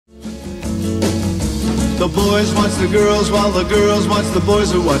The boys watch the girls while the girls watch the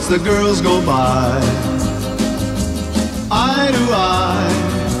boys who watch the girls go by. Eye to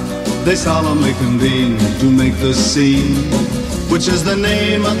eye, they solemnly convene to make the scene, which is the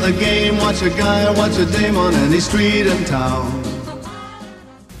name of the game. Watch a guy or watch a dame on any street in town.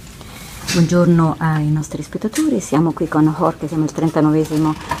 Buongiorno ai nostri spettatori, siamo qui con Jorque, siamo al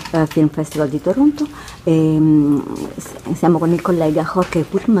 39esimo Film Festival di Toronto e siamo con il collega Jorque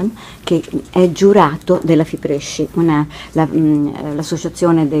Gutman che è giurato della Fipresci,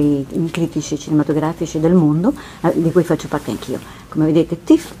 l'associazione dei critici cinematografici del mondo, di cui faccio parte anch'io. Come vedete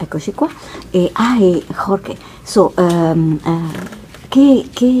TIFF, eccoci qua. E Jorque,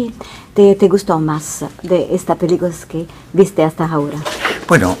 ¿qué te gustó más de esta película que viste hasta ahora?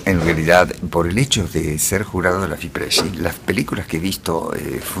 Bueno, en realidad, por el hecho de ser jurado de la Fipresci, las películas que he visto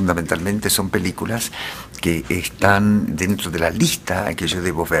fundamentalmente son películas que están dentro de la lista que yo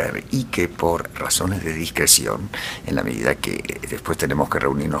debo ver y que por razones de discreción, en la medida que después tenemos que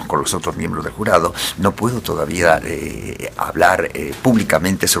reunirnos con los otros miembros del jurado, no puedo todavía hablar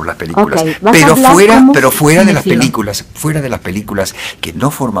públicamente sobre las películas, Okay, pero fuera de las películas que no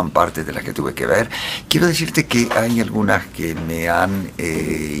forman parte de las que tuve que ver, quiero decirte que hay algunas que me han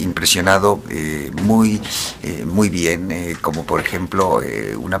impresionado muy bien, como por ejemplo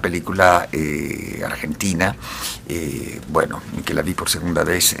una película argentina, bueno, que la vi por segunda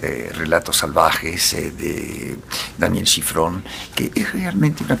vez, Relatos Salvajes, de Daniel Gifrón, que es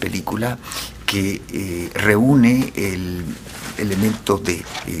realmente una película que reúne el elemento de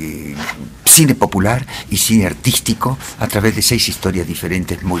cine popular y cine artístico a través de 6 historias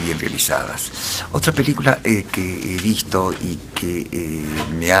diferentes muy bien realizadas. Otra película que he visto y que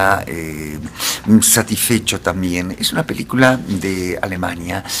me ha satisfecho también es una película de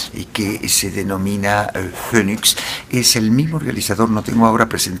Alemania que se denomina Phoenix. Es el mismo realizador, no tengo ahora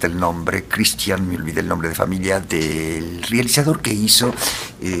presente el nombre, Christian, me olvidé el nombre de familia, del realizador que hizo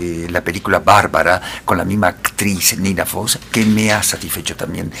la película Bárbara con la misma actriz Nina Voss, que me ha satisfecho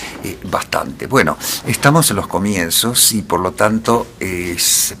también bastante. Bueno, estamos en los comienzos y por lo tanto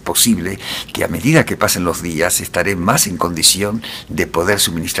es posible que a medida que pasen los días estaré más en condición de poder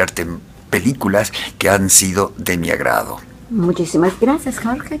suministrarte películas que han sido de mi agrado. Muchísimas gracias,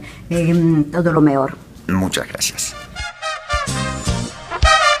 Jorge. Todo lo mejor. Muchas gracias.